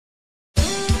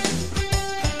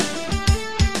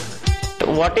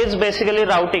what is basically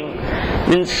routing?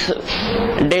 Means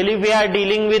daily we are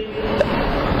dealing with,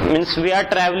 means we are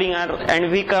traveling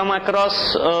and we come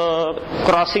across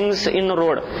crossings in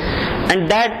road, and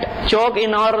that choke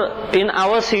in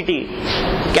our city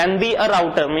can be a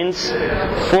router. Means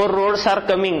 4 roads are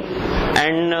coming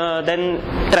and then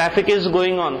traffic is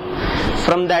going on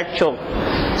from that choke.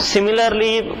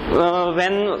 Similarly,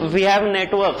 when we have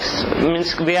networks,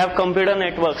 means we have computer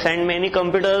networks and many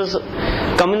computers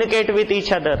communicate with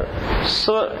each other.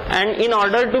 So, and in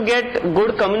order to get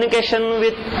good communication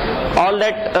with all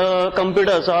that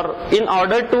computers, or in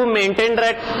order to maintain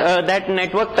that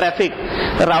network traffic,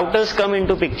 routers come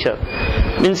into picture.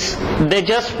 Means they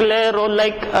just play a role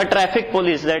like a traffic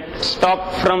police, that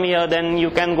stop from here, then you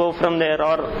can go from there,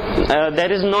 or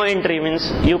there is no entry,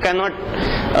 means you cannot,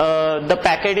 the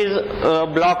packet is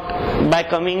blocked by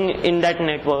coming in that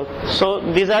network. So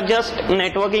these are just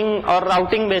networking or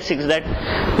routing basics, that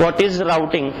what is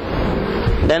routing.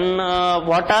 Then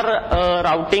what are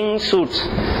routing suites?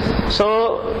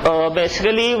 So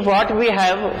basically what we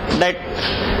have, that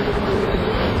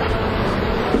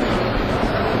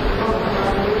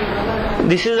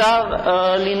this is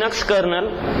our Linux kernel,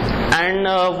 and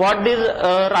what these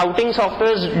routing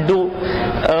softwares do,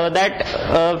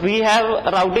 that we have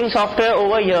routing software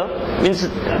over here, means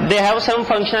they have some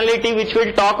functionality which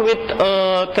will talk with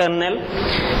kernel,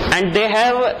 and they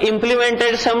have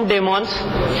implemented some daemons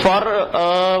for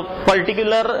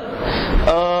particular,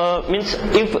 means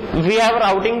if we have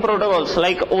routing protocols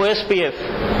like OSPF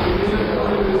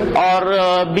or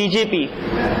BGP,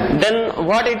 then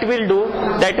what it will do,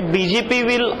 that BGP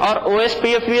will or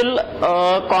OSPF will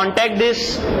contact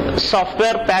this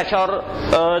software patch or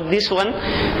this one,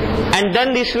 and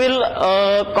then this will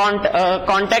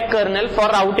contact kernel for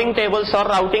routing tables or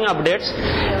routing updates,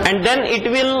 and then it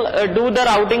will do the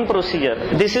routing procedure.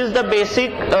 This is the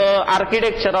basic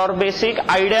architecture or basic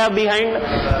idea behind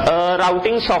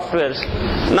routing softwares.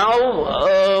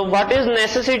 Now what is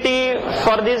necessity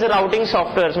for these routing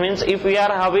softwares? Means if we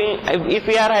are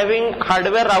having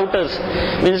hardware routers,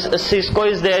 means Cisco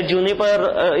is there,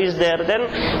 Juniper is there,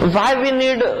 then why we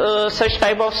need such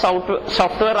type of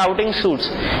software routing suites?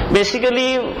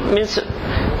 Basically, means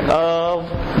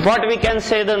what we can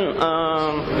say, then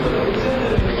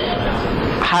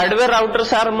hardware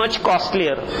routers are much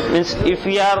costlier. Means if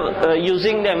we are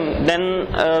using them, then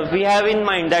we have in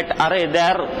mind that they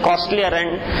are costlier,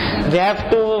 and we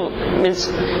have to, means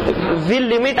we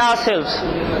limit ourselves,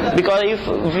 because if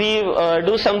we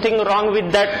do something wrong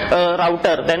with that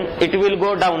router, then it will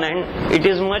go down and it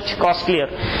is much costlier.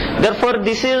 Therefore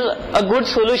this is a good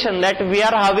solution, that we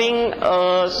are having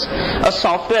a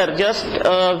software, just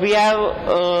we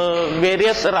have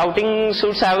various routing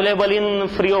suites available in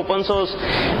free open source,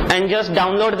 and just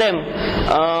download them,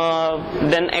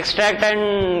 then extract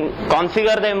and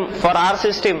configure them for our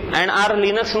system, and our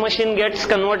Linux machine gets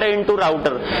converted into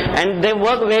router, and they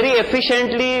work very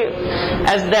efficiently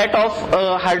as that of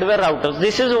hardware routers.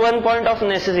 This is one point of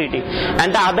necessity.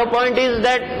 And the other point is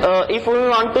that if we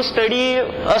want to study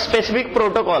a specific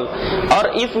protocol,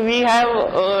 or if we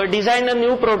have designed a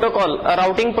new protocol, a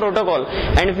routing protocol,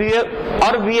 and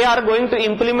we are going to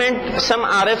implement some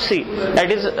RFC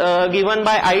that is given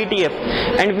by IETF,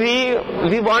 and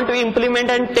we want to implement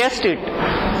and test it,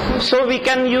 so we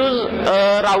can use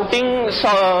routing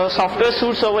software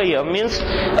suites over here. Means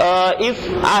if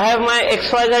I have my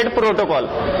XYZ protocol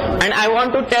and I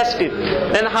want to test it,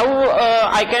 then how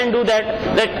I can do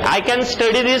that? That I can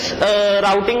study this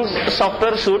routing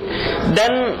software suite,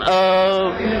 then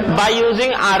by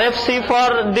using RFC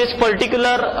for this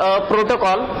particular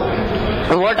protocol,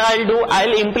 what I'll do,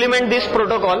 I'll implement this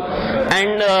protocol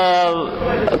and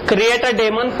create a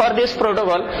daemon for this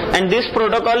protocol, and this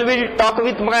protocol will talk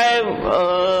with my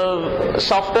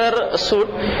software suite,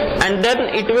 and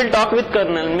then it will talk with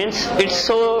kernel. Means it's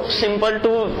so simple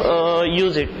to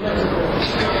use it.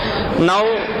 Now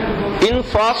in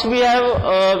FOSS we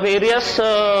have various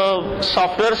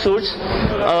software suites.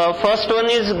 First one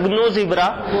is GNU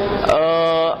Zebra,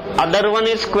 other one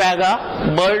is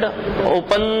Quagga, Bird,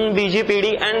 Open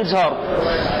BGPD, and Zorb.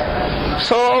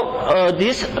 So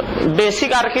this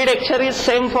basic architecture is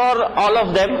same for all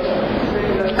of them.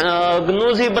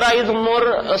 GNU Zebra is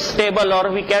more stable,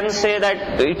 or we can say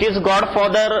that it is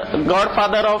godfather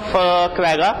of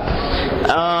Quagga.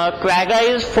 Quagga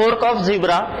is fork of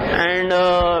Zebra, and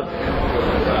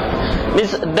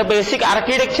means the basic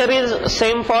architecture is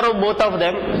same for both of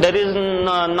them. There is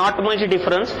not much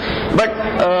difference, but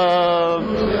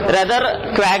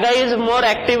rather Quagga is more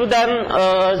active than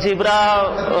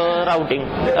Zebra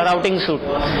routing suite.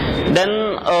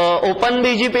 Then Open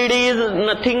BGPD is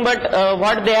nothing but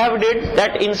what they have did,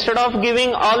 that instead of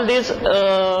giving all these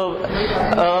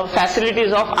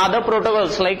facilities of other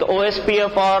protocols like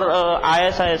OSPF or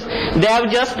ISIS, they have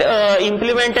just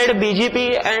implemented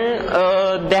BGP,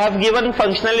 and they have given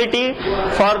functionality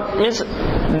for, means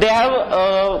they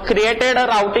have created a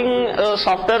routing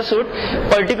software suite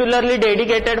particularly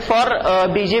dedicated for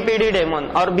BGPD daemon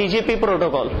or BGP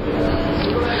protocol.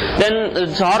 Then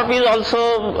ZORP is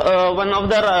also one of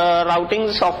the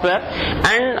routing software,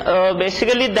 and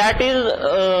basically that is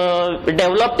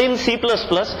developed in C++,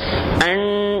 and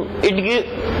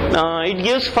it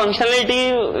gives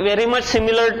functionality very much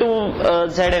similar to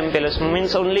ZMPLS,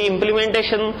 means only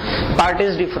implementation part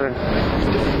is different.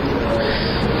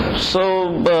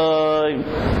 So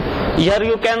here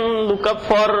you can look up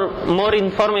for more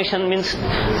information, means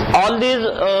all these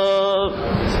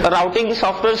routing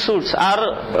software suites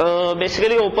are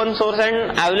basically open source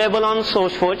and available on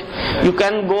SourceForge. You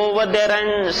can go over there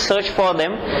and search for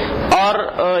them,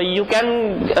 or you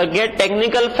can get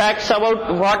technical facts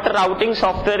about what routing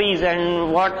software is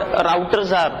and what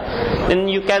routers are. Then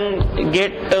you can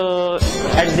get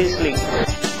at this link.